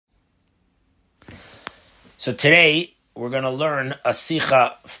So today we're going to learn a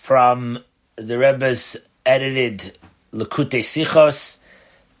sicha from the Rebbe's edited Likutei Sichos,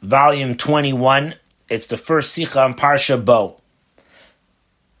 volume 21. It's the first sicha on Parsha Bo.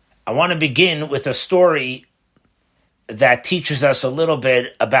 I want to begin with a story that teaches us a little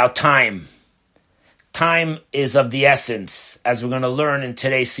bit about time. Time is of the essence, as we're going to learn in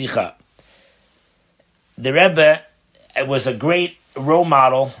today's sicha. The Rebbe was a great role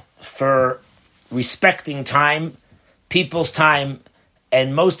model for respecting time, people's time,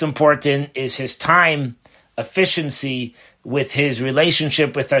 and most important is his time efficiency with his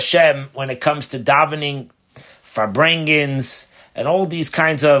relationship with Hashem when it comes to davening, farbrengens, and all these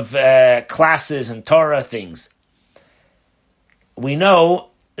kinds of classes and Torah things. We know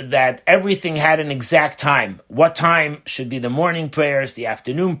that everything had an exact time. What time should be the morning prayers, the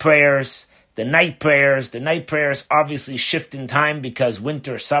afternoon prayers, the night prayers. The night prayers obviously shift in time because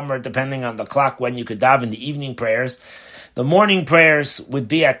winter, summer, depending on the clock when you could daven the evening prayers. The morning prayers would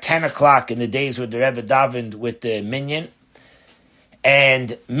be at 10 o'clock in the days where the Rebbe davened with the minyan.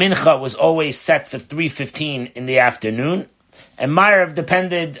 And mincha was always set for 3:15 in the afternoon. And Ma'ariv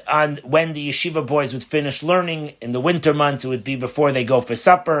depended on when the yeshiva boys would finish learning. In the winter months, it would be before they go for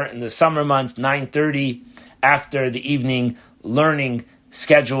supper. In the summer months, 9:30 after the evening learning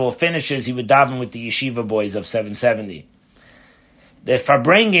schedule finishes, he would daven with the yeshiva boys of 770. The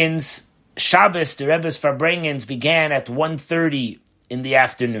farbrengens, Shabbos, the Rebbe's farbrengens began at 1:30 in the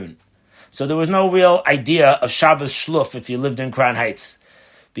afternoon. So there was no real idea of Shabbos shluf if you lived in Crown Heights.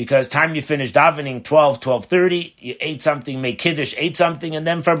 Because time you finished davening, 12:30, you ate something, made kiddush, ate something, and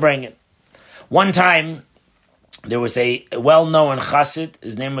then farbrengen. One time, there was a well-known chassid,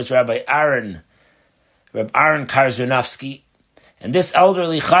 his name was Rabbi Aaron Karzunovsky, and this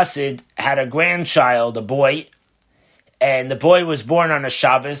elderly chassid had a grandchild, a boy, and the boy was born on a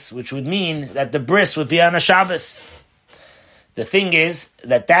Shabbos, which would mean that the bris would be on a Shabbos. The thing is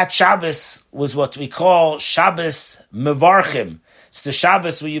that Shabbos was what we call Shabbos Mevarchim. It's the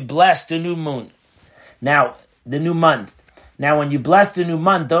Shabbos where you bless the new moon. Now, the new month. Now, when you bless the new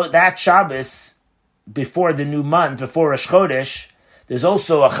month, that Shabbos, before the new month, before Rosh Chodesh, there's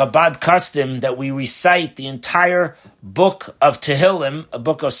also a Chabad custom that we recite the entire book of Tehillim, a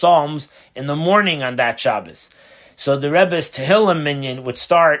book of Psalms, in the morning on that Shabbos. So the Rebbe's Tehillim minyan would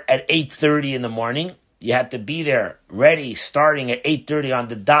start at 8:30 in the morning. You had to be there ready, starting at 8:30 on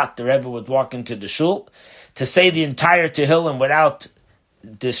the dot. The Rebbe would walk into the shul to say the entire Tehillim without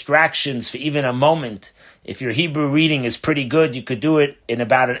distractions for even a moment. If your Hebrew reading is pretty good, you could do it in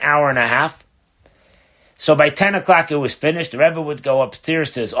about an hour and a half. So by 10 o'clock it was finished. The Rebbe would go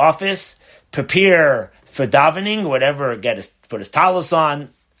upstairs to his office, prepare for davening, whatever, put his talis on,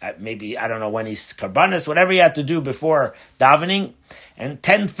 maybe, I don't know when he's karbanis, whatever he had to do before davening. And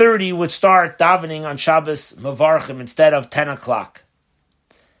 10:30 would start davening on Shabbos Mevarchim instead of 10 o'clock.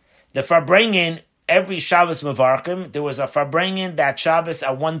 The farbrengen, every Shabbos Mevarchim, there was a farbrengen that Shabbos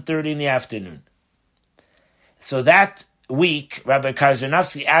at 1:30 in the afternoon. So that week, Rabbi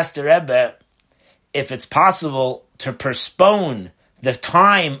Karzunovsky asked the Rebbe if it's possible to postpone the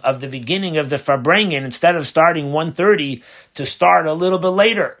time of the beginning of the farbrengen instead of starting 1:30 to start a little bit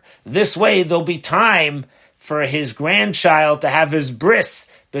later. This way, there'll be time for his grandchild to have his bris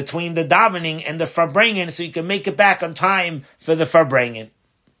between the davening and the farbrengen so he can make it back on time for the farbrengen.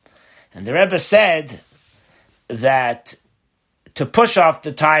 And the Rebbe said that to push off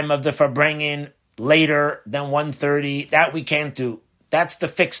the time of the farbrengen later than 1:30, that we can't do. That's the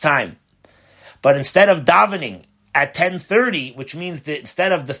fixed time. But instead of davening at 10:30, which means that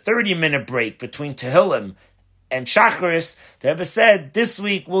instead of the 30-minute break between Tehillim and Shacharis, the Rebbe said, this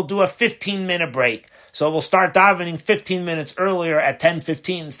week we'll do a 15-minute break. So we'll start davening 15 minutes earlier at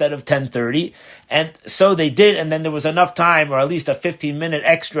 10:15 instead of 10:30. And so they did, and then there was enough time, or at least a 15-minute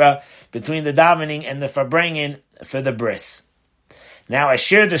extra, between the davening and the farbrengen for the bris. Now, I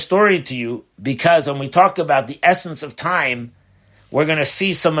shared the story to you because when we talk about the essence of time, we're going to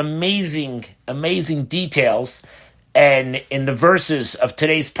see some amazing, amazing details. And in the verses of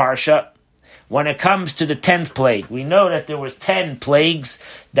today's Parsha, when it comes to the 10th plague, we know that there was 10 plagues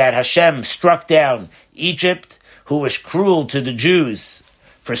that Hashem struck down Egypt, who was cruel to the Jews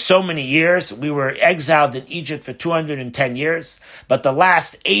for so many years. We were exiled in Egypt for 210 years. But the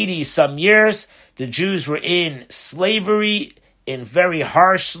last 80-some years, the Jews were in slavery, in very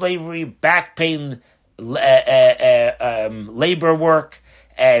harsh slavery, back pain, labor work,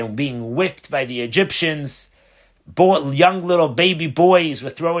 and being whipped by the Egyptians. Young little baby boys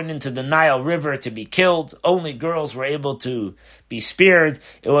were thrown into the Nile River to be killed. Only girls were able to be spared.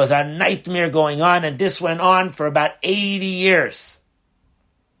 It was a nightmare going on, and this went on for about 80 years.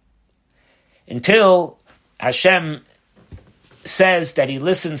 Until Hashem says that he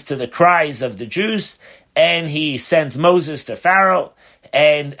listens to the cries of the Jews, and he sends Moses to Pharaoh,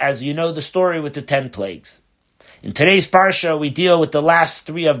 and as you know the story with the 10 plagues. In today's Parsha, we deal with the last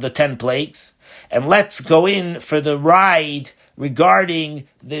 3 of the 10 plagues, and let's go in for the ride regarding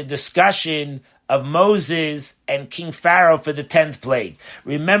the discussion of Moses and King Pharaoh for the 10th plague.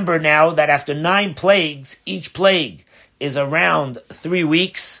 Remember now that after 9 plagues, each plague is around 3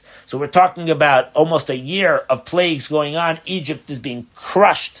 weeks. So we're talking about almost a year of plagues going on. Egypt is being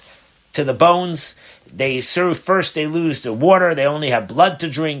crushed to the bones. They lose the water. They only have blood to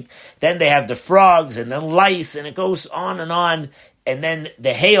drink. Then they have the frogs and then lice, and it goes on. And then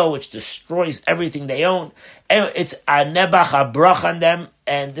the hail, which destroys everything they own. And it's a nebach habrach on them.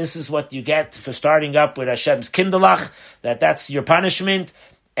 And this is what you get for starting up with Hashem's kindlach, that's your punishment.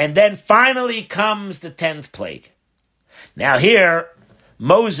 And then finally comes the 10th plague. Now here,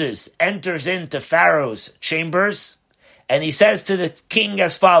 Moses enters into Pharaoh's chambers, and he says to the king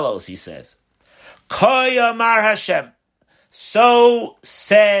as follows, he says, Koyamar Hashem, so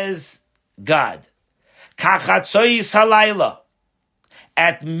says God, Kachatzois halayla,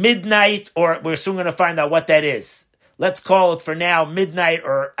 at midnight, or we're soon going to find out what that is. Let's call it for now midnight,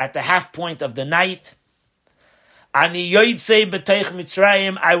 or at the half point of the night. Ani yoytzei b'teich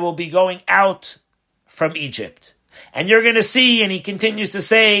Mitzrayim, I will be going out from Egypt. And you're going to see, and he continues to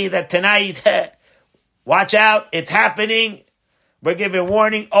say that tonight, watch out, it's happening. We're giving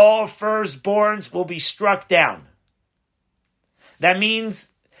warning, all firstborns will be struck down. That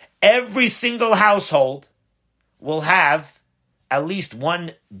means every single household will have at least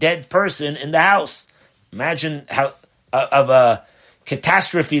one dead person in the house. Imagine how of a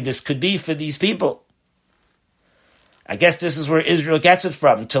catastrophe this could be for these people. I guess this is where Israel gets it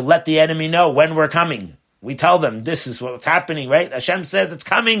from, to let the enemy know when we're coming. We tell them this is what's happening, right? Hashem says it's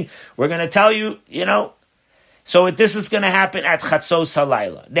coming. We're going to tell you, So this is going to happen at Chatzos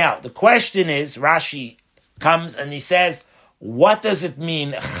Halayla. Now, the question is, Rashi comes and he says, what does it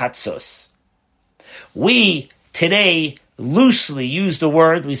mean, Chatzos? We today loosely use the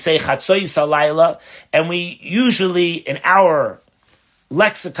word, we say Chatzos Halayla, and we usually, in our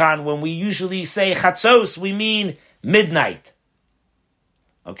lexicon, when we usually say Chatzos, we mean midnight.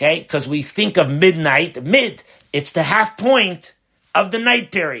 Okay? Because we think of midnight, it's the half point of the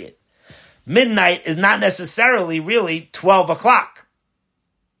night period. Midnight is not necessarily really 12 o'clock.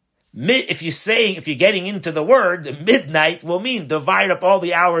 If you're getting into the word, midnight will mean divide up all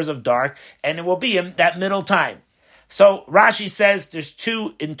the hours of dark, and it will be in that middle time. So Rashi says there's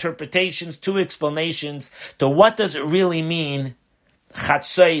 2 interpretations, 2 explanations to what does it really mean,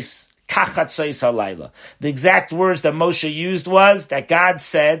 Chatzos, Kachatzois halayla. The exact words that Moshe used was that God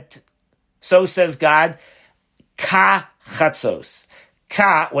said, so says God, Kachatzos.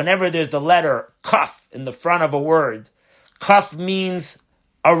 Ka, whenever there's the letter kaf in the front of a word, kaf means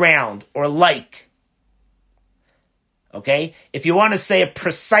around or like. Okay? If you want to say a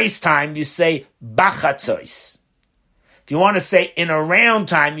precise time, you say bachatzois. If you want to say in around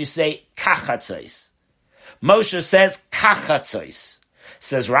time, you say kachatzois. Moshe says kachatzois.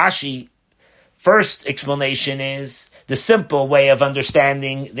 Says Rashi, first explanation is the simple way of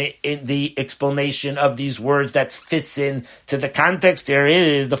understanding the explanation of these words that fits in to the context here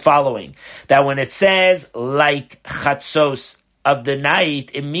is the following. That when it says like chatzos of the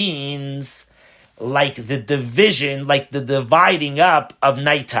night, it means like the division, like the dividing up of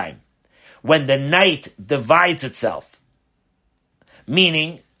nighttime. When the night divides itself.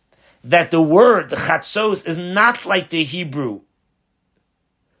 Meaning that the word chatzos is not like the Hebrew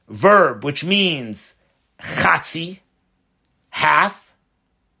verb, which means chatzi, half.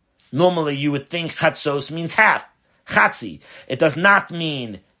 Normally you would think chatzos means half. Chatzi. It does not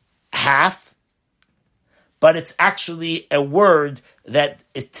mean half, but it's actually a word that's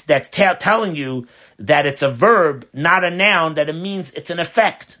telling you that it's a verb, not a noun, that it means it's an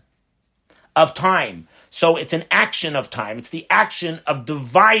effect of time. So it's an action of time. It's the action of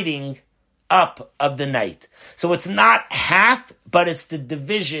dividing up of the night. So it's not half, but it's the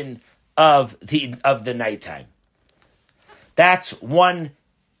division of the nighttime. That's one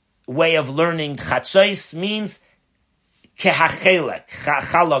way of learning. Chatzos means kehachelek.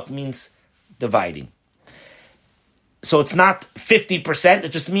 Chalok means dividing. So it's not 50%, it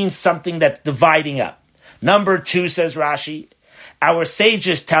just means something that's dividing up. Number 2, says Rashi, our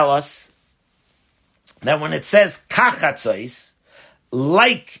sages tell us that when it says kachatzos,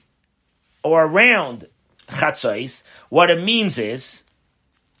 like or around chatzos, what it means is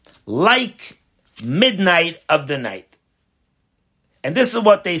like midnight of the night. And this is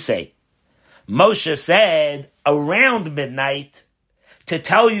what they say. Moshe said around midnight, to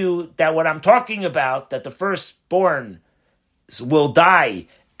tell you that what I'm talking about, that the firstborn will die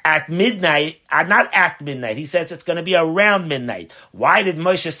at midnight, not at midnight. He says it's going to be around midnight. Why did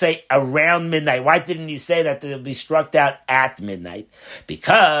Moshe say around midnight? Why didn't he say that they'll be struck out at midnight?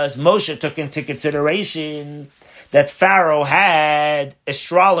 Because Moshe took into consideration that Pharaoh had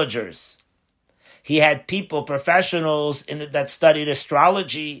astrologers. He had people, professionals that studied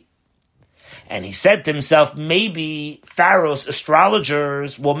astrology. And he said to himself, maybe Pharaoh's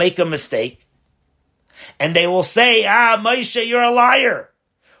astrologers will make a mistake. And they will say, Moshe, you're a liar.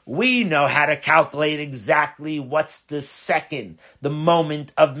 We know how to calculate exactly what's the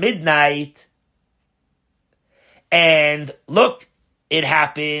moment of midnight. And look, it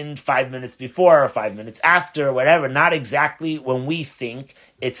happened 5 minutes before or 5 minutes after, or whatever, not exactly when we think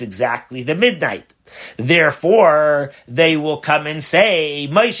it's exactly the midnight. Therefore, they will come and say,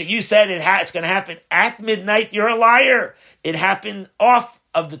 Moshe, you said it's going to happen at midnight. You're a liar. It happened off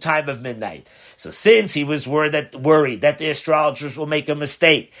of the time of midnight. So since he was worried that the astrologers will make a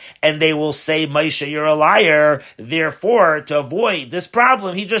mistake and they will say, Moshe, you're a liar, therefore, to avoid this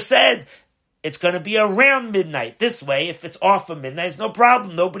problem, he just said, it's going to be around midnight. This way, if it's off of midnight, it's no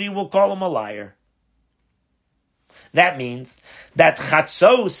problem. Nobody will call him a liar. That means that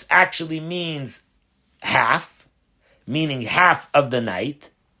chatzos actually means half, meaning half of the night.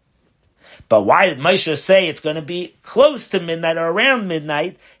 But why did Moshe say it's going to be close to midnight or around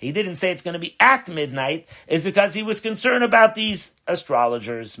midnight? He didn't say it's going to be at midnight. Is because he was concerned about these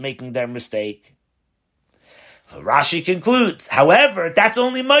astrologers making their mistake. Rashi concludes, however, that's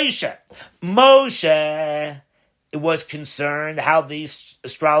only Moshe. Moshe was concerned how these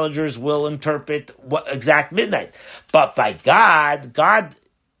astrologers will interpret what exact midnight. But by God,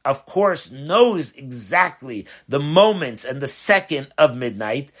 of course, knows exactly the moments and the second of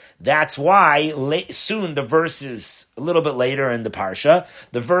midnight. That's why soon the verses, a little bit later in the Parsha,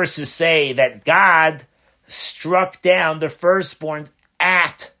 the verses say that God struck down the firstborn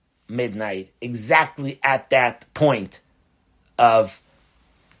at midnight, exactly at that point of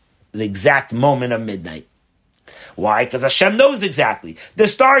the exact moment of midnight. Why? Because Hashem knows exactly. The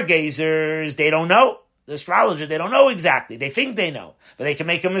stargazers, they don't know. The astrologers, they don't know exactly. They think they know, but they can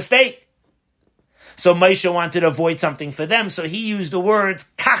make a mistake. So Moshe wanted to avoid something for them, so he used the words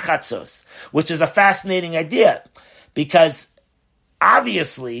kachatzos, which is a fascinating idea, because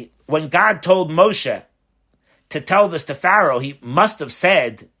obviously when God told Moshe to tell this to Pharaoh, he must have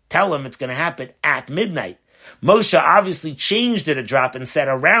said, tell him it's going to happen at midnight. Moshe obviously changed it a drop and said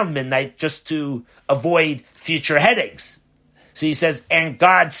around midnight just to avoid future headaches. So he says, and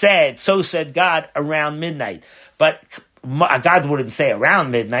God said, so said God around midnight. But God wouldn't say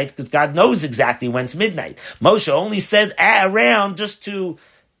around midnight because God knows exactly when it's midnight. Moshe only said around just to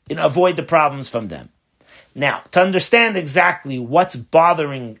avoid the problems from them. Now, to understand exactly what's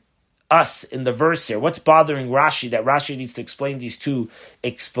bothering us in the verse here, what's bothering Rashi, that Rashi needs to explain these two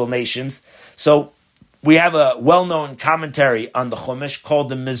explanations. So we have a well-known commentary on the Chumash called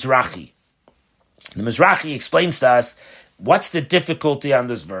the Mizrahi. The Mizrahi explains to us what's the difficulty on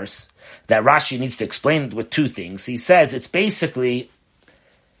this verse, that Rashi needs to explain it with two things. He says it's basically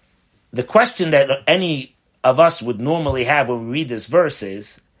the question that any of us would normally have when we read this verse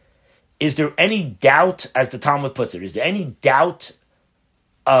is there any doubt, as the Talmud puts it, is there any doubt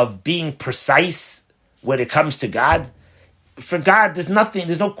of being precise when it comes to God? For God, there's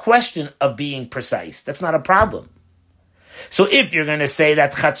no question of being precise. That's not a problem. So if you're going to say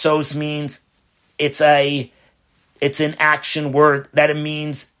that chatzos means it's an action word, that it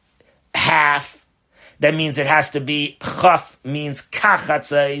means half, that means it has to be chaf, means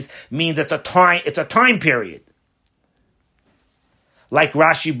kachatzos, means it's a time period. Like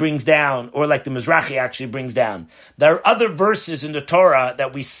Rashi brings down, or like the Mizrahi actually brings down. There are other verses in the Torah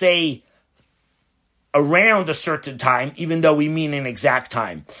that we say around a certain time, even though we mean an exact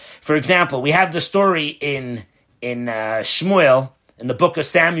time. For example, we have the story in Shmuel, in the book of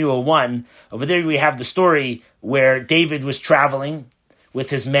Samuel 1. Over there we have the story where David was traveling with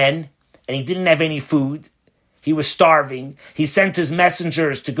his men, and he didn't have any food. He was starving. He sent his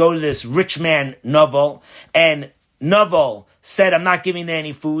messengers to go to this rich man, Naval, and Naval said, I'm not giving them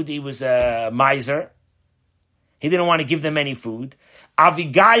any food. He was a miser. He didn't want to give them any food.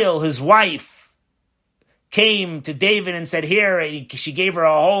 Abigail, his wife, came to David and said, she gave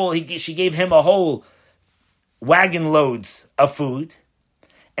him a whole wagon loads of food.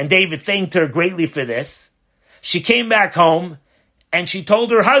 And David thanked her greatly for this. She came back home and she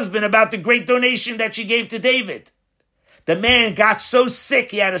told her husband about the great donation that she gave to David. The man got so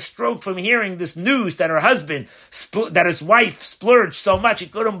sick, he had a stroke from hearing this news that that his wife splurged so much, he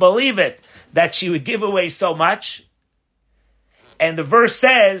couldn't believe it, that she would give away so much. And the verse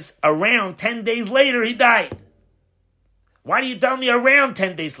says around 10 days later he died. Why do you tell me around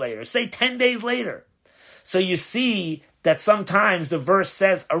 10 days later? Say 10 days later. So you see that sometimes the verse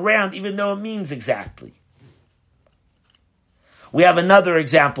says around even though it means exactly. We have another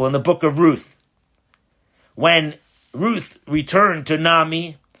example in the book of Ruth. When Ruth returned to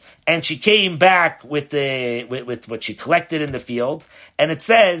Naomi, and she came back with what she collected in the fields, and it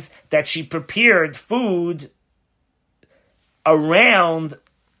says that she prepared food around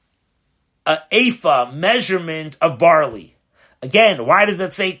an ephah measurement of barley. Again, why does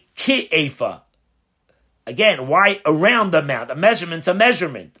it say ki ephah? Again, why around the amount? A measurement's a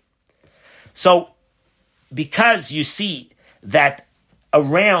measurement. So, because you see that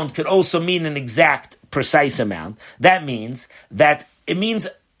around could also mean an exact, precise amount, that means that it means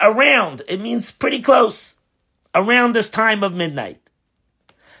around. It means pretty close. Around this time of midnight.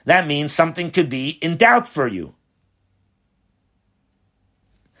 That means something could be in doubt for you.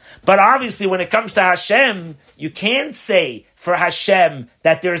 But obviously when it comes to Hashem, you can't say for Hashem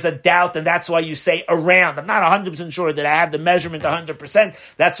that there's a doubt and that's why you say around. I'm not 100% sure that I have the measurement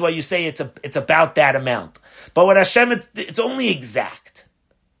 100%. That's why you say it's about that amount. But with Hashem, it's only exact.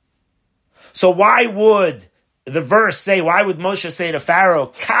 So why would the verse say, why would Moshe say to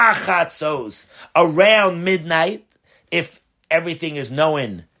Pharaoh, kachatzos, around midnight, if everything is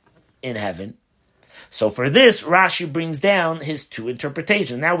known in heaven? So for this, Rashi brings down his two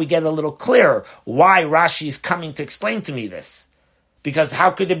interpretations. Now we get a little clearer why Rashi is coming to explain to me this. Because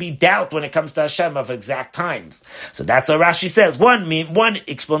how could there be doubt when it comes to Hashem of exact times? So that's what Rashi says. One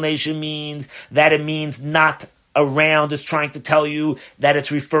explanation means that it means not around. It's trying to tell you that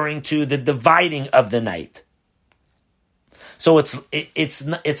it's referring to the dividing of the night. So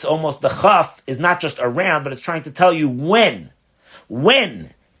it's almost the chaf is not just around, but it's trying to tell you when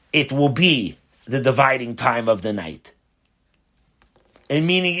it will be the dividing time of the night. And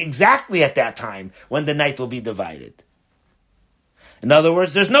meaning exactly at that time when the night will be divided. In other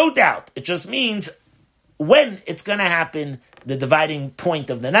words, there's no doubt. It just means when it's going to happen, the dividing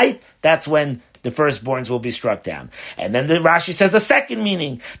point of the night, that's when the firstborns will be struck down. And then the Rashi says a second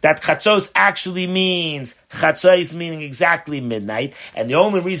meaning, that chatzos actually means, chatzos meaning exactly midnight, and the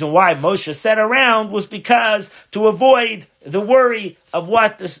only reason why Moshe said around was because to avoid the worry of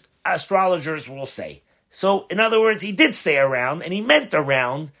what the astrologers will say. So, in other words, he did say around, and he meant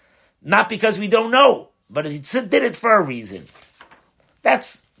around, not because we don't know, but he did it for a reason.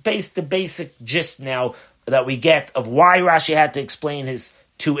 That's the basic gist now that we get of why Rashi had to explain his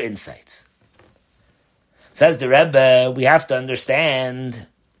two insights. Says the Rebbe, we have to understand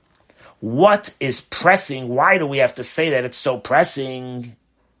what is pressing. Why do we have to say that it's so pressing?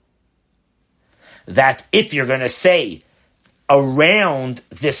 That if you're going to say around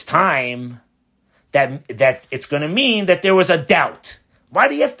this time, that it's going to mean that there was a doubt. Why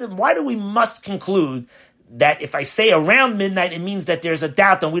do we must conclude that if I say around midnight, it means that there's a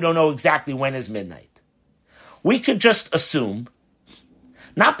doubt and we don't know exactly when is midnight? We could just assume,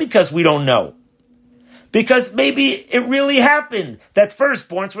 not because we don't know, because maybe it really happened that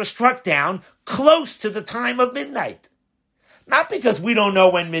firstborns were struck down close to the time of midnight. Not because we don't know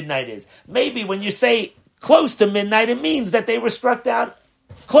when midnight is. Maybe when you say close to midnight, it means that they were struck down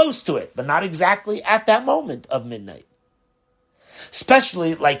close to it, but not exactly at that moment of midnight.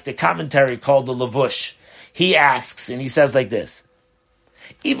 Especially like the commentary called the Lavush. He asks, and he says like this,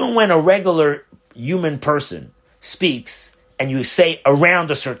 even when a regular human person speaks, and you say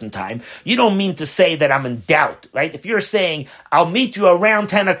around a certain time, you don't mean to say that I'm in doubt, right? If you're saying, I'll meet you around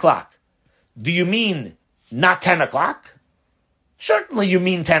 10 o'clock, do you mean not 10 o'clock? Certainly you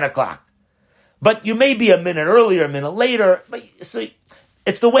mean 10 o'clock. But you may be a minute earlier, a minute later. But so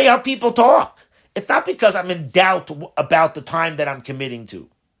it's the way our people talk. It's not because I'm in doubt about the time that I'm committing to.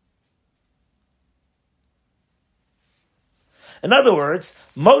 In other words,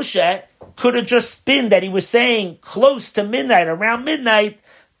 Moshe could have just been that he was saying close to midnight, around midnight,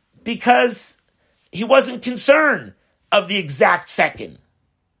 because he wasn't concerned of the exact second.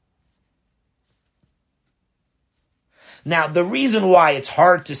 Now, the reason why it's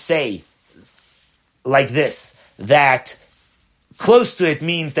hard to say like this, that close to it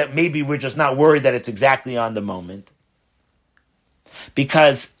means that maybe we're just not worried that it's exactly on the moment,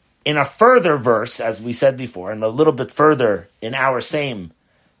 because in a further verse, as we said before, and a little bit further in our same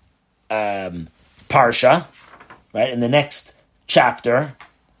parsha, right, in the next chapter,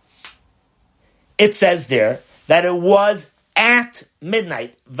 it says there that it was at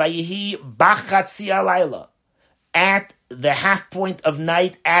midnight, Vayihi bachatzi alayla, at the half point of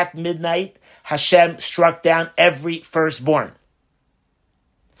night, at midnight, Hashem struck down every firstborn.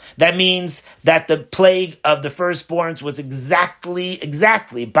 That means that the plague of the firstborns was exactly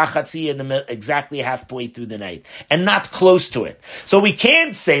bachatzi in the middle, exactly halfway through the night, and not close to it. So we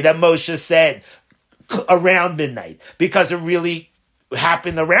can't say that Moshe said around midnight, because it really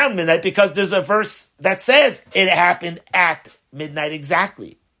happened around midnight, because there's a verse that says it happened at midnight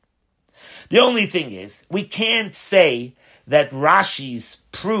exactly. The only thing is, we can't say that Rashi's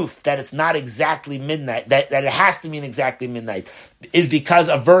proof that it's not exactly midnight, that it has to mean exactly midnight, is because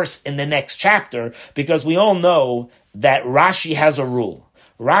a verse in the next chapter, because we all know that Rashi has a rule.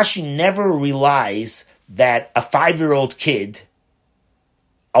 Rashi never relies that a 5-year-old kid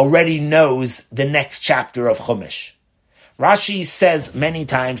already knows the next chapter of Chumash. Rashi says many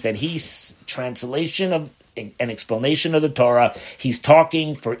times that he's translation of an explanation of the Torah, he's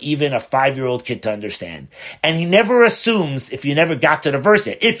talking for even a 5-year-old kid to understand. And he never assumes, if you never got to the verse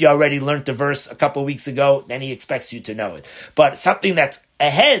yet, if you already learned the verse a couple of weeks ago, then he expects you to know it. But something that's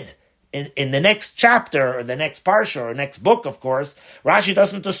ahead in the next chapter, or the next parsha, or next book, of course, Rashi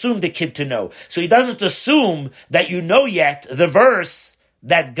doesn't assume the kid to know. So he doesn't assume that you know yet the verse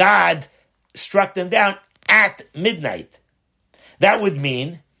that God struck them down at midnight. That would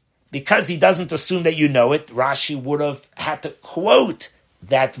mean, because he doesn't assume that you know it, Rashi would have had to quote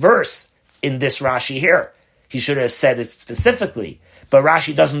that verse in this Rashi here. He should have said it specifically. But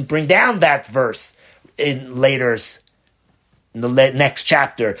Rashi doesn't bring down that verse in the next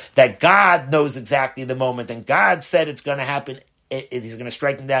chapter, that God knows exactly the moment, and God said it's going to happen, he's going to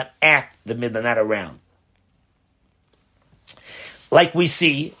strike them down at the midnight, not around. Like we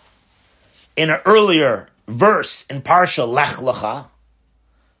see in an earlier verse in Parsha Lech Lecha,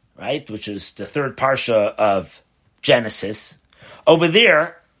 right, which is the third parsha of Genesis. Over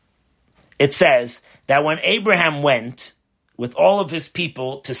there, it says that when Abraham went with all of his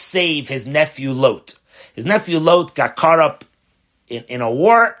people to save his nephew Lot got caught up in a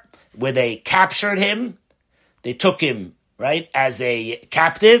war where they captured him. They took him, right, as a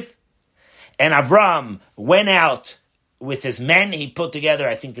captive. And Avram went out with his men. He put together,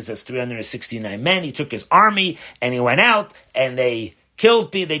 I think it says 369 men. He took his army and he went out and they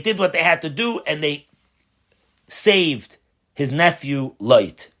killed people. They did what they had to do, and they saved his nephew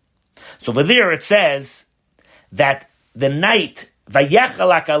Lot. So over there it says that the night,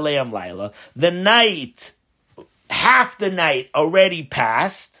 Vayechalak aleim laila, the night, half the night already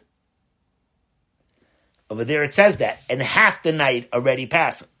passed. Over there it says that, and half the night already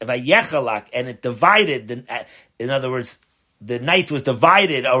passed. Vayechalak, and it divided. In other words, the night was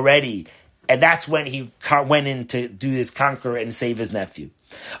divided already. And that's when he went in to do his conquer and save his nephew.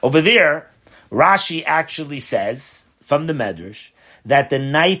 Over there, Rashi actually says, from the Medrash, that the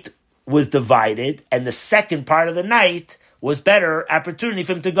night was divided, and the second part of the night was better opportunity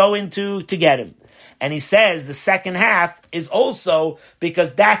for him to go into to get him. And he says the second half is also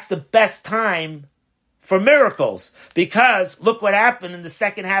because that's the best time for miracles. Because look what happened in the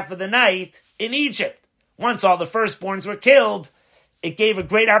second half of the night in Egypt. Once all the firstborns were killed, it gave a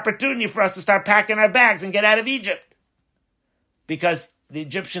great opportunity for us to start packing our bags and get out of Egypt. Because the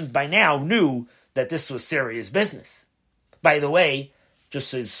Egyptians by now knew that this was serious business. By the way,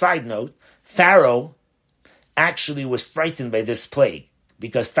 just as a side note, Pharaoh actually was frightened by this plague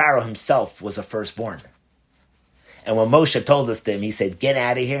because Pharaoh himself was a firstborn. And when Moshe told us to him, he said, "Get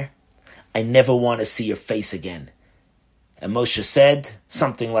out of here. I never want to see your face again." And Moshe said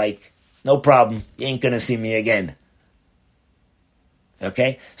something like, "No problem, you ain't going to see me again."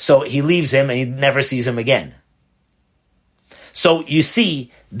 Okay, so he leaves him and he never sees him again. So you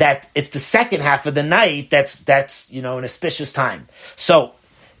see that it's the second half of the night that's an auspicious time. So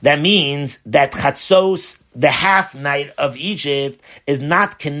that means that Chatzos, the half night of Egypt, is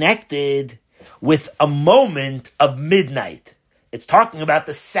not connected with a moment of midnight. It's talking about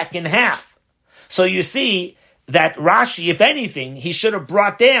the second half. So you see that Rashi, if anything, he should have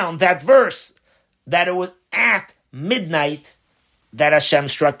brought down that verse that it was at midnight that Hashem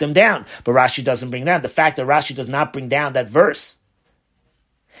struck them down. But Rashi doesn't bring down. The fact that Rashi does not bring down that verse.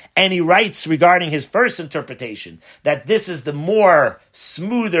 And he writes regarding his first interpretation that this is the more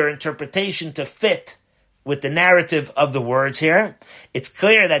smoother interpretation to fit with the narrative of the words here. It's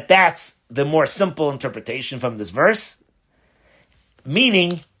clear that that's the more simple interpretation from this verse.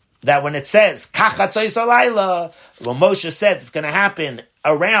 Meaning that when it says, Kachatzos alayla, when Moshe says it's going to happen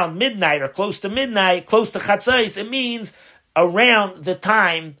around midnight or close to midnight, close to Chatzos, it means around the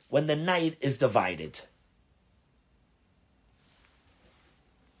time when the night is divided.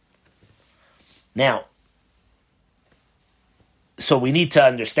 Now, so we need to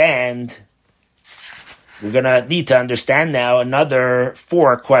understand, we're going to need to understand now another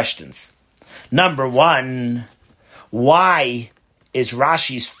 4 questions. Number 1, why is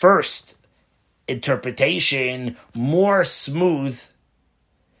Rashi's first interpretation more smoother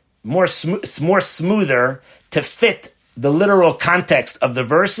to fit the literal context of the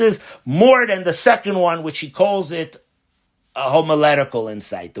verses more than the second one, which he calls it a homiletical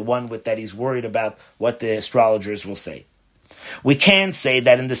insight, the one that he's worried about what the astrologers will say. We can say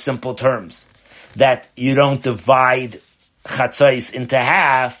that in the simple terms, that you don't divide chatzos into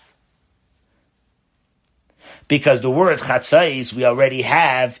half, because the word chatzos we already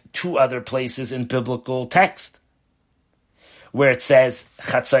have two other places in biblical text where it says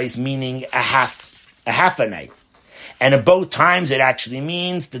chatzos meaning a half a night. And in both times it actually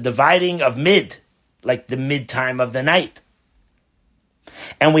means the dividing of mid, like the mid time of the night.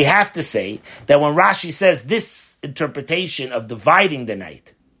 And we have to say that when Rashi says this interpretation of dividing the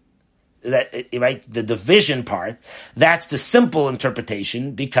night, that right, the division part, that's the simple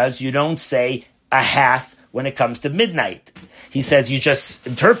interpretation, because you don't say a half when it comes to midnight. He says you just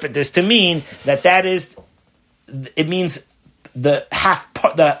interpret this to mean that is, it means the half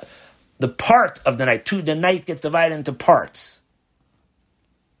part, the part of the night. The night gets divided into parts.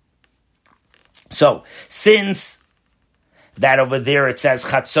 So, since that over there it says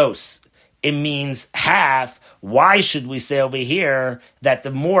chatzos, it means half, why should we say over here that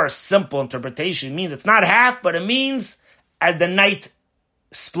the more simple interpretation means it's not half, but it means as the night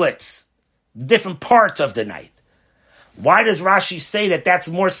splits, different parts of the night? Why does Rashi say that that's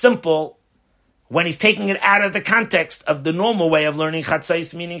more simple when he's taking it out of the context of the normal way of learning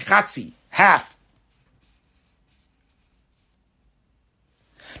chatzos, meaning chatzi, half?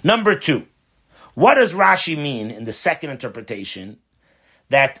 Number two, what does Rashi mean in the second interpretation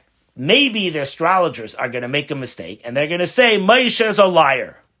that maybe the astrologers are going to make a mistake and they're going to say Moshe is a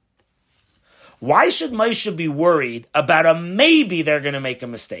liar? Why should Moshe be worried about a maybe they're going to make a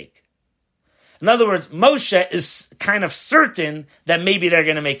mistake? In other words, Moshe is kind of certain that maybe they're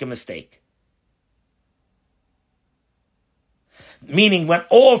going to make a mistake. Meaning when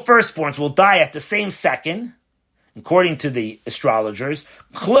all firstborns will die at the same second, according to the astrologers,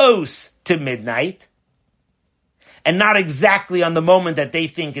 close to midnight, and not exactly on the moment that they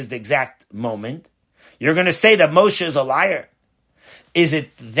think is the exact moment, you're going to say that Moshe is a liar. Is it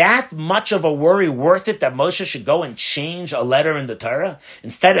that much of a worry worth it that Moshe should go and change a letter in the Torah?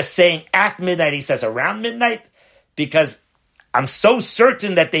 Instead of saying at midnight, he says around midnight, because I'm so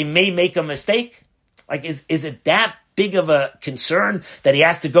certain that they may make a mistake? Like, is it that big of a concern that he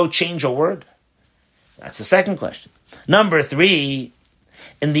has to go change a word? That's the second question. Number three,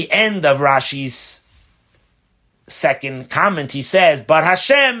 in the end of Rashi's second comment, he says, but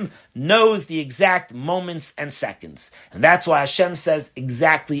Hashem knows the exact moments and seconds. And that's why Hashem says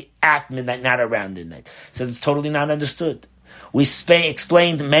exactly at midnight, not around midnight. Says it's totally not understood. We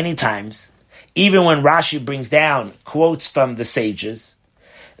explained many times, even when Rashi brings down quotes from the sages,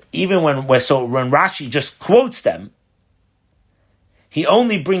 even when Rashi just quotes them, he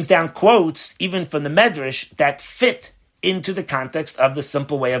only brings down quotes, even from the Medrash, that fit into the context of the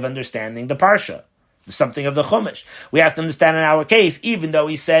simple way of understanding the Parsha, something of the Chumash. We have to understand in our case, even though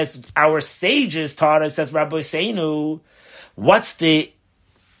he says, our sages taught us, says Rabbi Seinu, what's the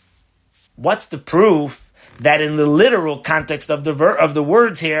proof that in the literal context of the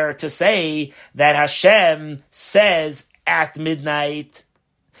words here to say that Hashem says at midnight?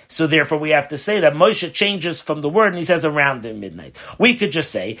 So therefore we have to say that Moshe changes from the word and he says around midnight. We could just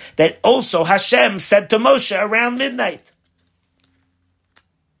say that also Hashem said to Moshe around midnight.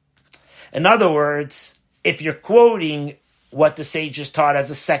 In other words, if you're quoting what the sages taught as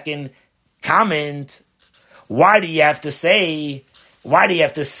a second comment, why do you have to say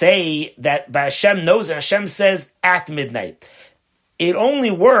that by Hashem knows and Hashem says at midnight? It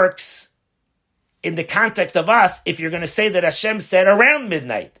only works in the context of us if you're going to say that Hashem said around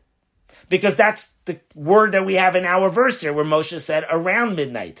midnight. Because that's the word that we have in our verse here, where Moshe said around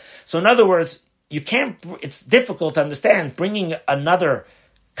midnight. So in other words, it's difficult to understand bringing another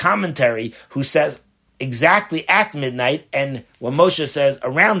commentary who says exactly at midnight, and when Moshe says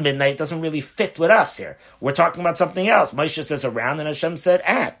around midnight doesn't really fit with us here. We're talking about something else. Moshe says around and Hashem said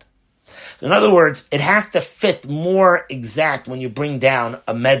at. In other words, it has to fit more exact when you bring down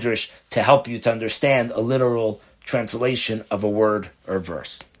a medrash to help you to understand a literal translation of a word or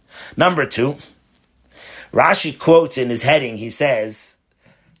verse. Number two, Rashi quotes in his heading, he says,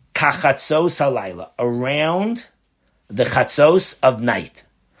 Kachatzos halayla, around the chatzos of night.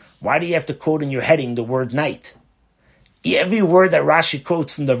 Why do you have to quote in your heading the word night? Every word that Rashi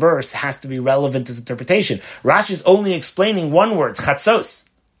quotes from the verse has to be relevant to his interpretation. Rashi is only explaining one word, chatzos.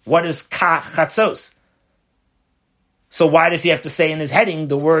 What is chatzos? So why does he have to say in his heading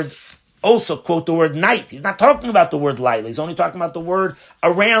the word also quote the word night. He's not talking about the word laila. He's only talking about the word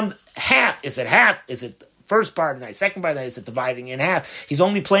around half. Is it half? Is it first part of the night, second part of the night? Is it dividing in half? He's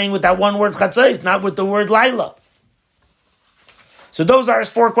only playing with that one word chatzos, not with the word laila. So those are his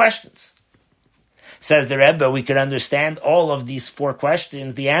 4 questions. Says the Rebbe, we could understand all of these 4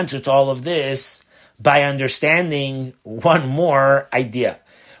 questions, the answer to all of this, by understanding one more idea.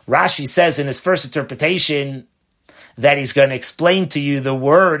 Rashi says in his first interpretation that he's going to explain to you the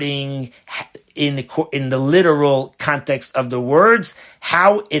wording in the literal context of the words,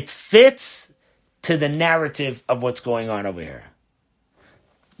 how it fits to the narrative of what's going on over here.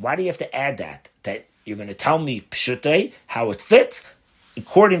 Why do you have to add that? That you're going to tell me pshutei, how it fits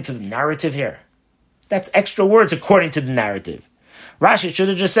according to the narrative here. That's extra words according to the narrative. Rashi should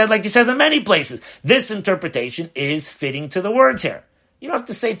have just said, like he says in many places, this interpretation is fitting to the words here. You don't have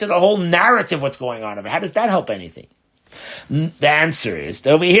to say to the whole narrative what's going on over here. How does that help anything? The answer is,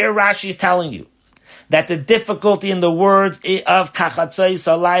 over here Rashi is telling you that the difficulty in the words of kachatzos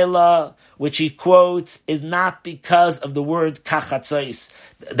alayla, which he quotes, is not because of the word kachatzos,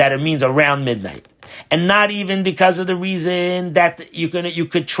 that it means around midnight. And not even because of the reason that you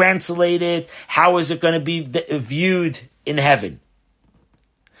could translate it, how is it going to be viewed in heaven?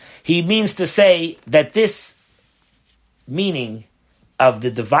 He means to say that this meaning of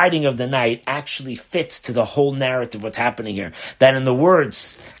the dividing of the night actually fits to the whole narrative, what's happening here. That in the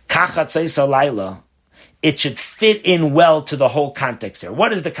words, kachatzos alayla, it should fit in well to the whole context here.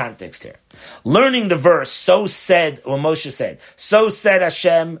 What is the context here? Learning the verse, so said, or Moshe said, so said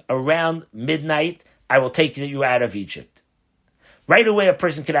Hashem, around midnight, I will take you out of Egypt. Right away, a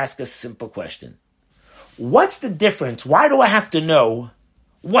person could ask a simple question. What's the difference? Why do I have to know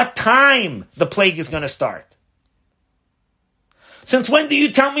what time the plague is going to start? Since when do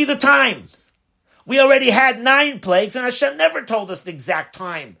you tell me the times? We already had 9 plagues, and Hashem never told us the exact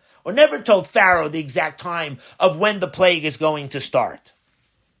time, or never told Pharaoh the exact time of when the plague is going to start.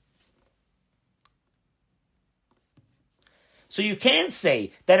 So you can't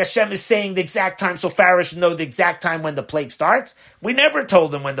say that Hashem is saying the exact time so Pharaoh should know the exact time when the plague starts. We never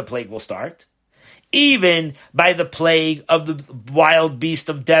told him when the plague will start. Even by the plague of the wild beast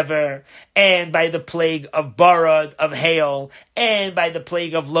of Dever, and by the plague of Barad, of hail, and by the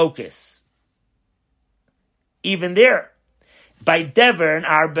plague of locusts. Even there, by Dever and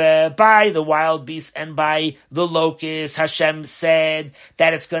Arba, by the wild beast and by the locusts, Hashem said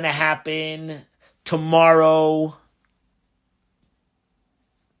that it's going to happen tomorrow.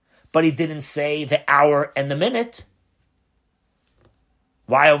 But he didn't say the hour and the minute.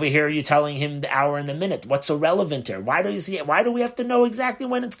 Why over here are you telling him the hour and the minute? What's so relevant here? Why do we have to know exactly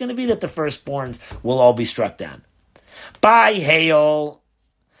when it's going to be that the firstborns will all be struck down? By hail,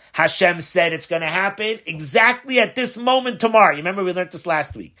 Hashem said it's going to happen exactly at this moment tomorrow. You remember we learned this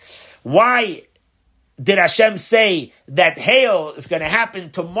last week. Why did Hashem say that hail is going to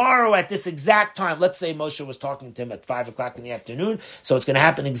happen tomorrow at this exact time? Let's say Moshe was talking to him at 5 o'clock in the afternoon, so it's going to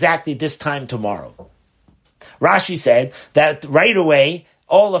happen exactly this time tomorrow. Rashi said that right away,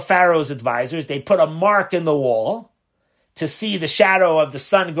 all of Pharaoh's advisors, they put a mark in the wall to see the shadow of the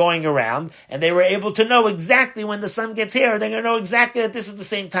sun going around, and they were able to know exactly when the sun gets here. They're going to know exactly that this is the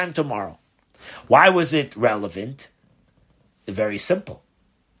same time tomorrow. Why was it relevant? Very simple.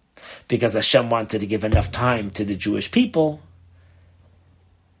 Because Hashem wanted to give enough time to the Jewish people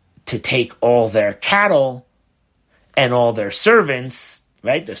to take all their cattle and all their servants,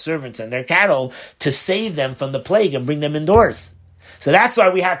 right, their servants and their cattle, to save them from the plague and bring them indoors. So that's why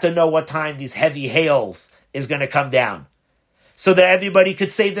we had to know what time these heavy hails is going to come down, so that everybody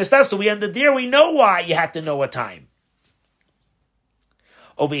could save their stuff. So we ended there. We know why you had to know what time.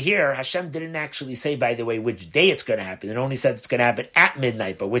 Over here, Hashem didn't actually say, by the way, which day it's going to happen. It only said it's going to happen at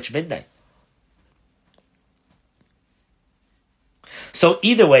midnight, but which midnight? So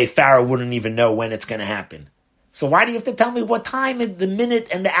either way, Pharaoh wouldn't even know when it's going to happen. So why do you have to tell me what time, the minute,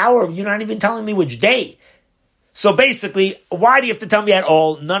 and the hour? You're not even telling me which day. So basically, why do you have to tell me at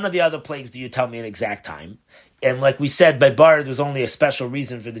all? None of the other plagues do you tell me an exact time. And like we said, by Bar, there's only a special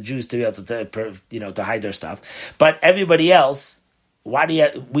reason for the Jews to be able to hide their stuff. But everybody else,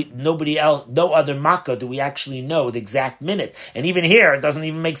 nobody else, no other Makkah do we actually know the exact minute. And even here, it doesn't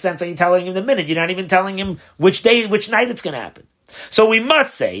even make sense that you're telling him the minute. You're not even telling him which day, which night it's going to happen. So we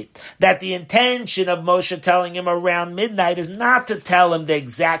must say that the intention of Moshe telling him around midnight is not to tell him the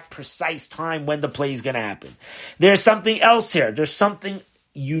exact precise time when the plague is going to happen. There's something else here. There's something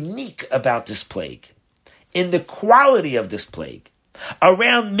unique about this plague, in the quality of this plague.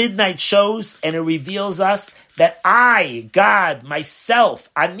 Around midnight shows and it reveals us that I, God, myself,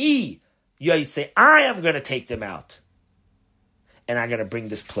 Ani, Yotzei, I am going to take them out. And I'm going to bring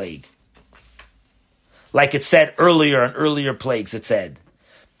this plague Like it said earlier in earlier plagues, it said,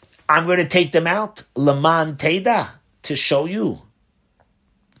 I'm going to take them out, Laman Teda, to show you.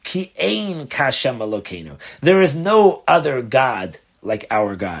 Ki ein kashem Elokeinu. There is no other God like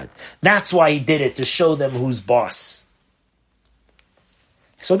our God. That's why he did it, to show them who's boss.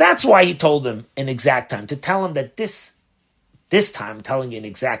 So that's why he told them an exact time, to tell them that this time, I'm telling you an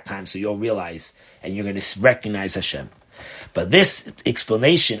exact time, so you'll realize and you're going to recognize Hashem. But this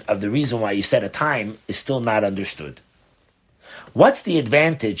explanation of the reason why you set a time is still not understood. What's the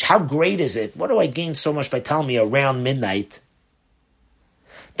advantage? How great is it? What do I gain so much by telling me around midnight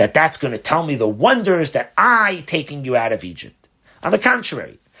that's going to tell me the wonders that I taking you out of Egypt? On the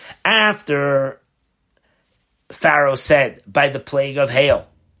contrary, after Pharaoh said by the plague of hail,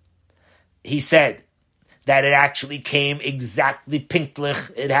 he said that it actually came exactly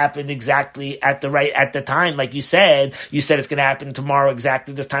pinklich. It happened exactly at the time, like you said. You said it's going to happen tomorrow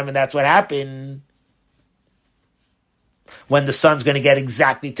exactly this time, and that's what happened. When the sun's going to get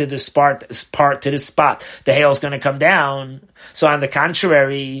exactly to the spot, the hail's going to come down. So on the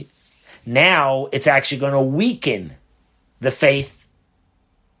contrary, now it's actually going to weaken the faith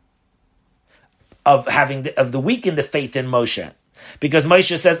weaken the faith in Moshe. Because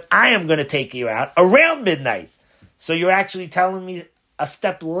Moshe says, I am going to take you out around midnight. So you're actually telling me a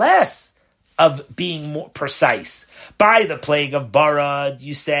step less of being more precise. By the plague of Barad,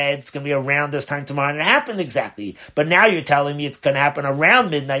 you said it's going to be around this time tomorrow, and it happened exactly. But now you're telling me it's going to happen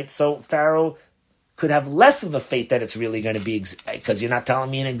around midnight, so Pharaoh could have less of a faith that it's really going to be, because you're not telling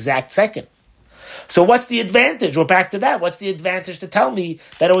me an exact second. So what's the advantage? We're back to that. What's the advantage to tell me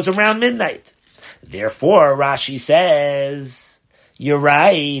that it was around midnight? Therefore, Rashi says, you're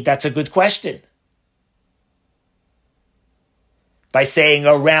right, that's a good question. By saying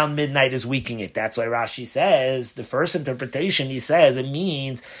around midnight is weakening it. That's why Rashi says, the first interpretation, he says, it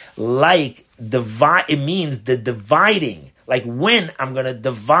means it means the dividing, like when I'm going to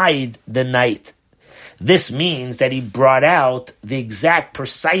divide the night. This means that he brought out the exact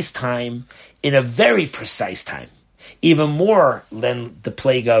precise time in a very precise time. Even more than the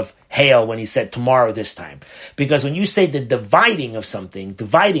plague of hail when he said tomorrow this time. Because when you say the dividing of something,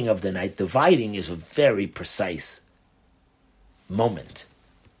 dividing of the night, dividing is a very precise moment.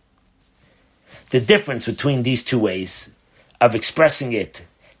 The difference between these two ways of expressing it,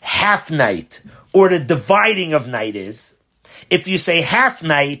 half night or the dividing of night, is, if you say half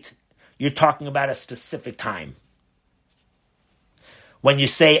night, you're talking about a specific time. When you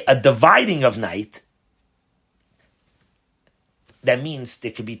say a dividing of night, that means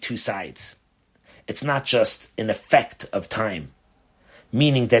there could be two sides. It's not just an effect of time,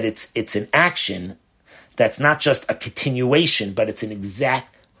 meaning that it's an action that's not just a continuation, but it's an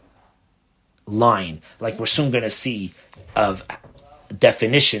exact line, like we're soon going to see of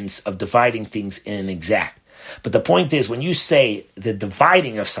definitions of dividing things in an exact. But the point is, when you say the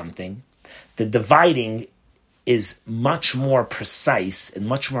dividing of something, the dividing is much more precise and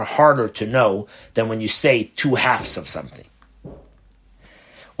much more harder to know than when you say two halves of something.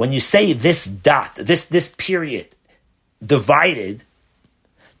 When you say this dot, this period divided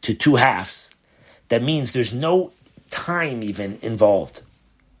to two halves, that means there's no time even involved.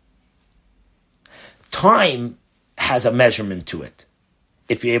 Time has a measurement to it,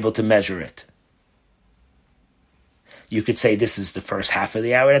 if you're able to measure it. You could say this is the first half of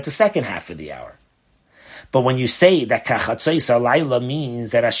the hour, that's the second half of the hour. But when you say that Kachatzos Alayla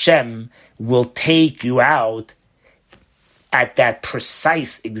means that Hashem will take you out at that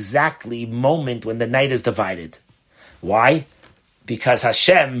precise, exactly moment when the night is divided. Why? Because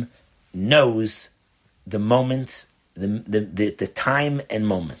Hashem knows the moments, the time and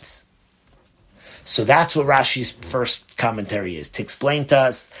moments. So that's what Rashi's first commentary is, to explain to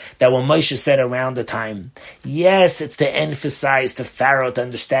us that when Moshe said around the time, yes, it's to emphasize to Pharaoh to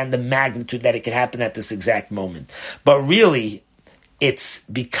understand the magnitude that it could happen at this exact moment. But really, it's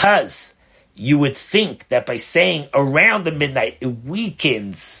because you would think that by saying around the midnight, it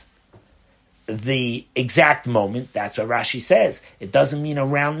weakens the exact moment. That's what Rashi says. It doesn't mean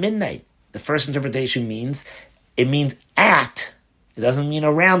around midnight. The first interpretation means at. It doesn't mean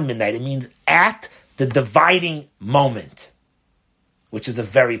around midnight. It means at the dividing moment, which is a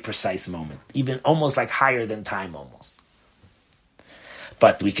very precise moment, even almost like higher than time almost.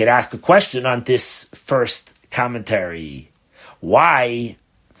 But we could ask a question on this first commentary. Why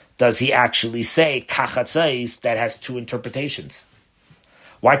does he actually say kachatzais that has two interpretations?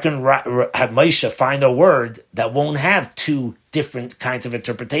 Why couldn't Moshe find a word that won't have two different kinds of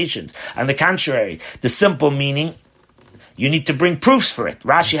interpretations? On the contrary, the simple meaning, you need to bring proofs for it.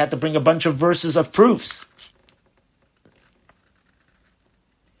 Rashi had to bring a bunch of verses of proofs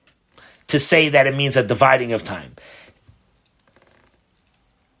to say that it means a dividing of time.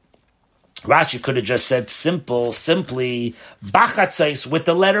 Rashi could have just said simply, bachatzais with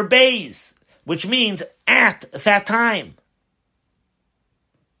the letter beis, which means at that time.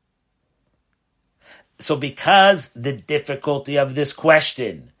 So because the difficulty of this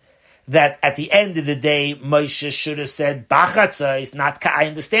question, that at the end of the day, Moshe should have said bachatzais, not I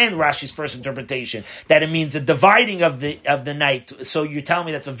understand Rashi's first interpretation, that it means a dividing of the night. So you tell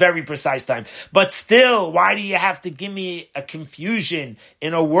me that's a very precise time. But still, why do you have to give me a confusion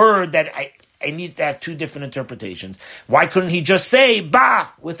in a word that I need to have two different interpretations? Why couldn't he just say ba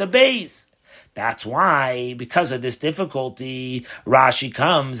with a beis? That's why, because of this difficulty, Rashi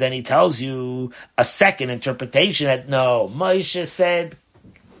comes and he tells you a second interpretation that no, Moshe said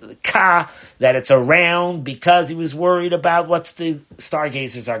ka, that it's around because he was worried about what the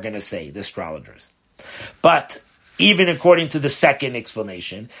stargazers are going to say, the astrologers. But even according to the second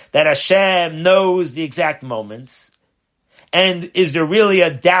explanation, that Hashem knows the exact moments, and is there really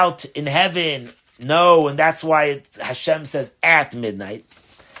a doubt in heaven? No, and that's why Hashem says at midnight.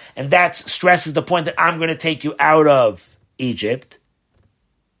 And that stresses the point that I'm going to take you out of Egypt.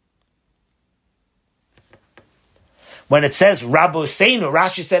 When it says Rabbi Seinu,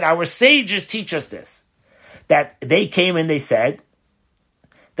 Rashi said, our sages teach us this. That they came and they said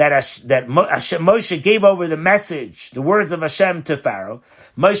that Moshe gave over the message, the words of Hashem to Pharaoh.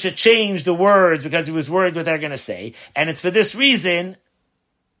 Moshe changed the words because he was worried what they're going to say. And it's for this reason,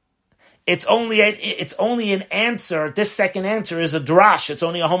 it's only an answer. This second answer is a drash. It's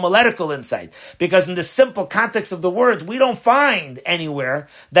only a homiletical insight. Because in the simple context of the words, we don't find anywhere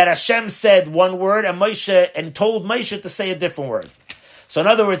that Hashem said one word and told Moshe to say a different word. So in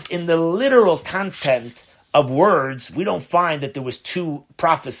other words, in the literal content of words, we don't find that there was two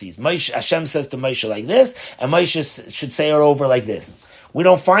prophecies. Hashem says to Moshe like this, and Moshe should say it over like this. We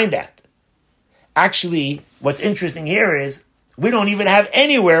don't find that. Actually, what's interesting here is we don't even have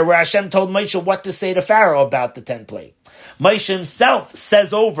anywhere where Hashem told Moshe what to say to Pharaoh about the 10 plagues. Moshe himself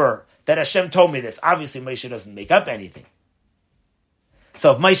says over that Hashem told me this. Obviously, Moshe doesn't make up anything.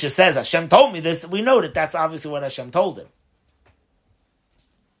 So if Moshe says Hashem told me this, we know that that's obviously what Hashem told him.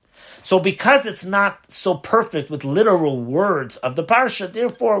 So because it's not so perfect with literal words of the parsha,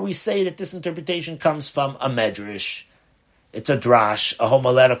 therefore we say that this interpretation comes from a medrash. It's a drash, a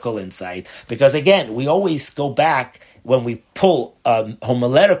homiletical insight. Because again, we always go back when we pull a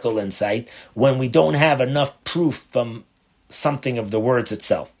homiletical insight when we don't have enough proof from something of the words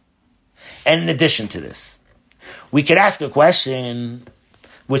itself. And in addition to this, we could ask a question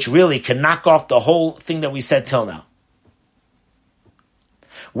which really can knock off the whole thing that we said till now.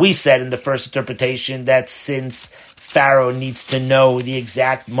 We said in the first interpretation that since Pharaoh needs to know the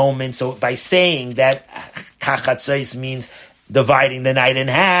exact moment, so by saying that kachatzos means dividing the night in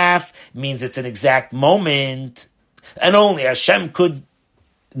half, means it's an exact moment, and only Hashem could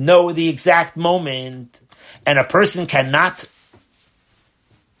know the exact moment, and a person cannot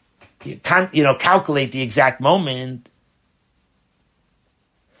calculate the exact moment.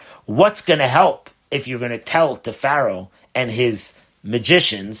 What's going to help if you're going to tell to Pharaoh and his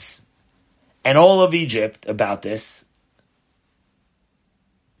magicians and all of Egypt about this,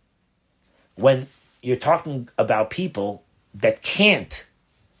 when you're talking about people that can't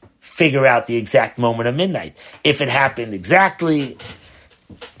figure out the exact moment of midnight? If it happened exactly,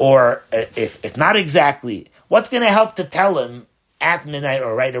 or if not exactly, what's going to help to tell them at midnight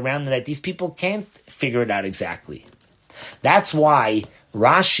or right around midnight? These people can't figure it out exactly. That's why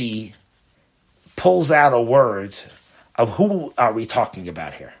Rashi pulls out a word of who are we talking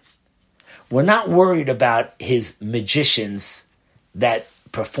about here. We're not worried about his magicians that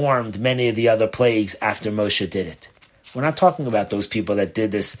performed many of the other plagues after Moshe did it. We're not talking about those people that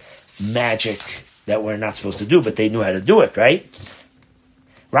did this magic that we're not supposed to do, but they knew how to do it, right?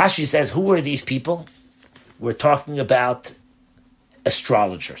 Rashi says, who are these people? We're talking about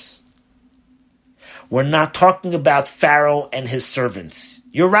astrologers. We're not talking about Pharaoh and his servants.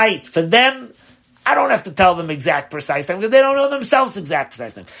 You're right. For them, I don't have to tell them exact precise time because they don't know themselves exact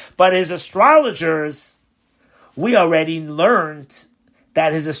precise time. But his astrologers, we already learned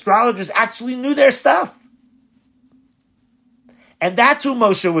that his astrologers actually knew their stuff. And that's who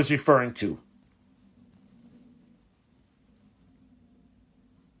Moshe was referring to.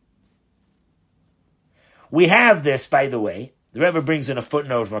 We have this, by the way. The Rebbe brings in a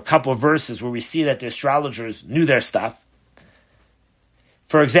footnote from a couple of verses where we see that the astrologers knew their stuff.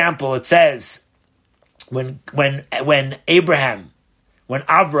 For example, it says, when Avram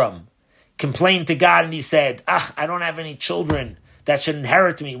complained to God and he said, I don't have any children that should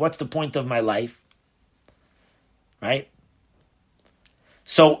inherit me. What's the point of my life? Right?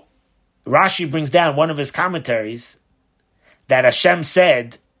 So Rashi brings down one of his commentaries that Hashem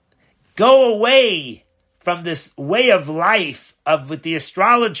said, go away from this way of life with the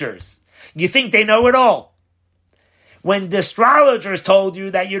astrologers. You think they know it all. When the astrologers told you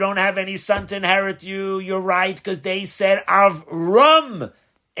that you don't have any son to inherit you, you're right, because they said Avram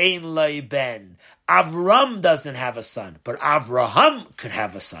ein lo ben. Avram doesn't have a son, but Avraham could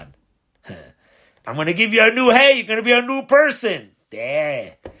have a son. I'm going to give you a new hey, you're going to be a new person.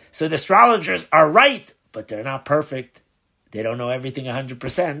 There. So the astrologers are right, but they're not perfect. They don't know everything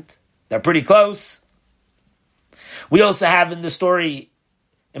 100%. They're pretty close. We also have in the story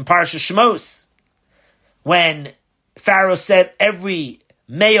in Parashat Shmos, when Pharaoh said every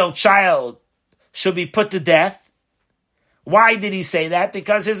male child should be put to death. Why did he say that?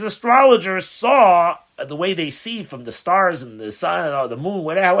 Because his astrologers saw the way they see from the stars and the sun or the moon,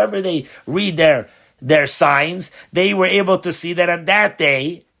 whatever, however they read their signs, they were able to see that on that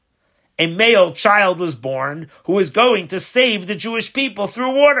day, a male child was born who was going to save the Jewish people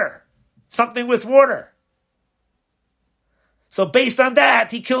through water. Something with water. So based on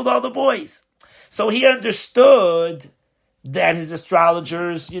that, he killed all the boys. So he understood that his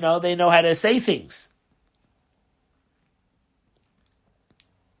astrologers, they know how to say things.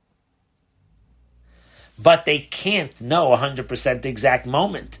 But they can't know 100% the exact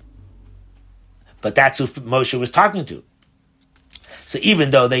moment. But that's who Moshe was talking to. So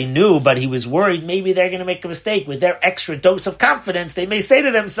even though they knew, but he was worried, maybe they're going to make a mistake. With their extra dose of confidence, they may say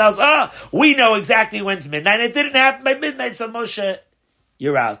to themselves, we know exactly when's midnight. It didn't happen by midnight, so Moshe,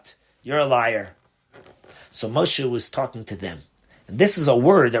 you're out. You're a liar. So Moshe was talking to them. And this is a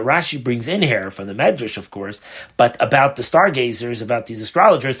word that Rashi brings in here from the Medrash, of course, but about the stargazers, about these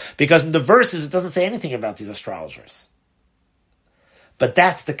astrologers, because in the verses it doesn't say anything about these astrologers. But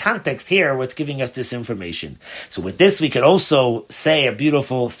that's the context here, what's giving us this information. So with this, we could also say a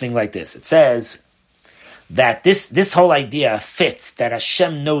beautiful thing like this. It says that this whole idea fits, that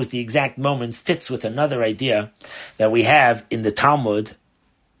Hashem knows the exact moment, fits with another idea that we have in the Talmud.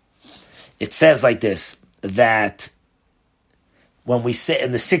 It says like this, that when we say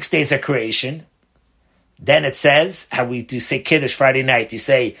in the 6 days of creation, then it says, how we do say Kiddush Friday night, you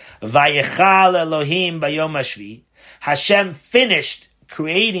say, Vayechal Elohim bayom hashvi. Hashem finished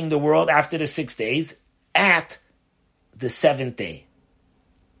creating the world after the 6 days at the 7th day.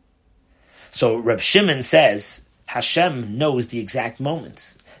 So Reb Shimon says, Hashem knows the exact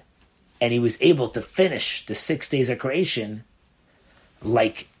moments. And he was able to finish the 6 days of creation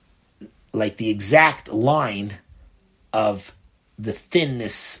like the exact line of the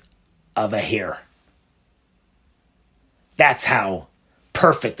thinness of a hair. That's how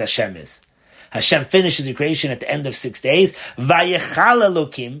perfect Hashem is. Hashem finishes the creation at the end of 6 days. Vayechal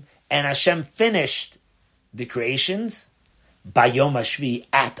Elokim, and Hashem finished the creations bayom hashvi,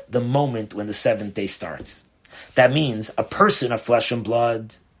 at the moment when the 7th day starts. That means a person of flesh and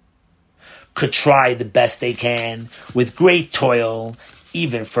blood could try the best they can with great toil,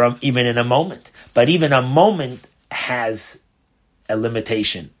 even in a moment. But even a moment has a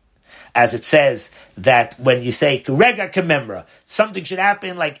limitation. As it says that when you say Rega Kememra, something should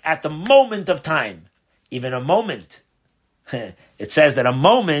happen like at the moment of time. Even a moment. It says that a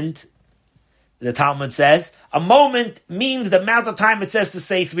moment, the Talmud says, a moment means the amount of time it says to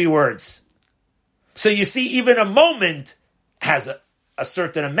say 3 words. So you see, even a moment has a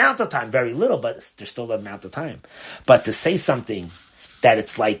certain amount of time, very little, but there's still an amount of time. But to say something that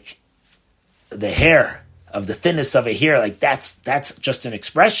it's like the hair of the thinness of a hair, like that's just an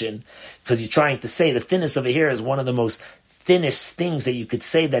expression, because you're trying to say the thinness of a hair is one of the most thinnest things that you could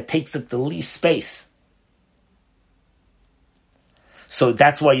say that takes up the least space. So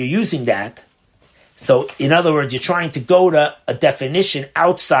that's why you're using that. So in other words, you're trying to go to a definition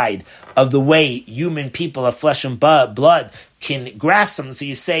outside of the way human people of flesh and blood can grasp them. So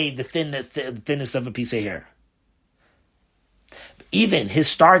you say the thinness of a piece of hair. Even his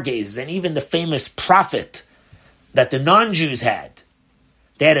stargazers and even the famous prophet that the non-Jews had,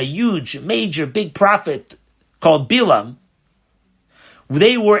 they had a huge, major, big prophet called Bilam.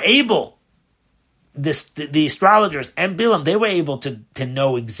 They were able, the astrologers and Bilam, they were able to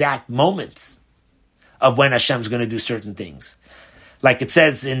know exact moments of when Hashem's going to do certain things. Like it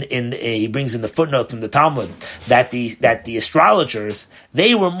says he brings in the footnote from the Talmud that the astrologers,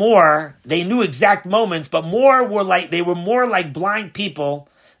 they knew exact moments, but they were more like blind people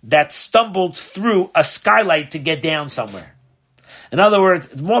that stumbled through a skylight to get down somewhere. In other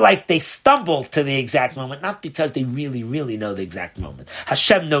words, it's more like they stumbled to the exact moment, not because they really, really know the exact moment.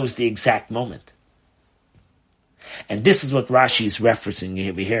 Hashem knows the exact moment. And this is what Rashi is referencing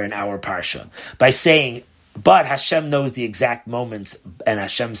over here in our parsha by saying But Hashem knows the exact moments, and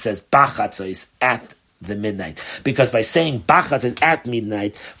Hashem says, B'chatzos, at the midnight. Because by saying B'chatzos, at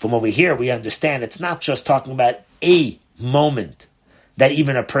midnight, from over here we understand it's not just talking about a moment that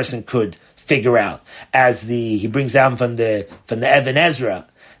even a person could figure out. As he brings down from the Even Ezra,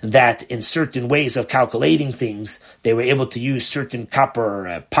 that in certain ways of calculating things, they were able to use certain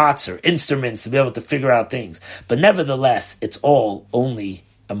copper pots or instruments to be able to figure out things. But nevertheless, it's all only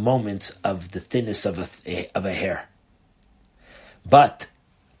a moment of the thinness of a hair. But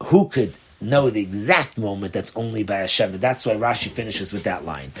who could know the exact moment? That's only by Hashem. And that's why Rashi finishes with that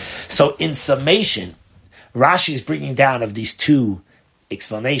line. So in summation, Rashi's bringing down of these two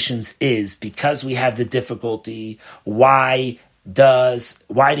explanations is because we have the difficulty, why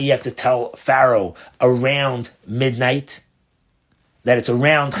do you have to tell Pharaoh around midnight, that it's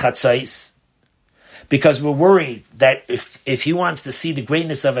around Chatzos? Because we're worried that if he wants to see the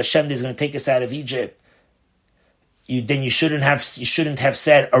greatness of Hashem that is going to take us out of Egypt, then you shouldn't have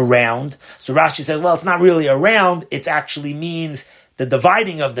said around. So Rashi says, well, it's not really around, it actually means the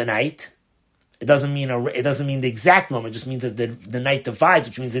dividing of the night. It doesn't mean the exact moment. It just means that the night divides,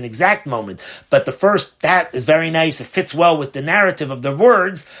 which means an exact moment. But the first, that is very nice. It fits well with the narrative of the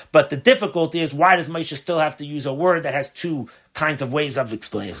words. But the difficulty is, why does Moshe still have to use a word that has two kinds of ways of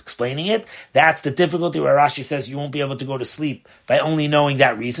explaining it? That's the difficulty where Rashi says you won't be able to go to sleep by only knowing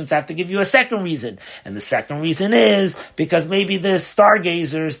that reason. So I have to give you a second reason. And the second reason is because maybe the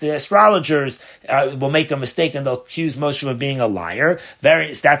stargazers, the astrologers, will make a mistake and they'll accuse Moshe of being a liar.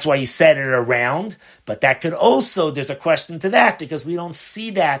 That's why he said it around. But that could also, there's a question to that, because we don't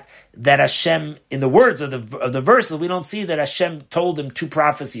see that Hashem, in the words of the verses, we don't see that Hashem told him two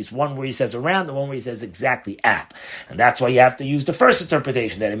prophecies, one where he says around, and one where he says exactly at. And that's why you have to use the first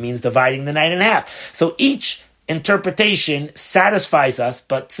interpretation, that it means dividing the night in half. So each interpretation satisfies us,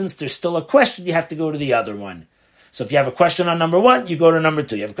 but since there's still a question, you have to go to the other one. So if you have a question on number one, you go to number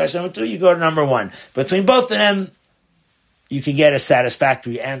two. You have a question on number two, you go to number one. Between both of them, you can get a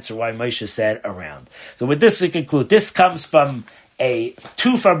satisfactory answer why Moshe said around. So with this we conclude. This comes from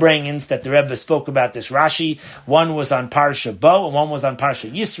two Farbrengens that the Rebbe spoke about this Rashi. One was on Parsha Bo and one was on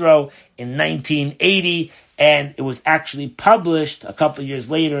Parsha Yisro in 1980, and it was actually published a couple of years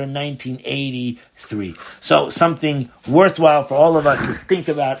later in 1983. So something worthwhile for all of us to think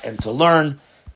about and to learn.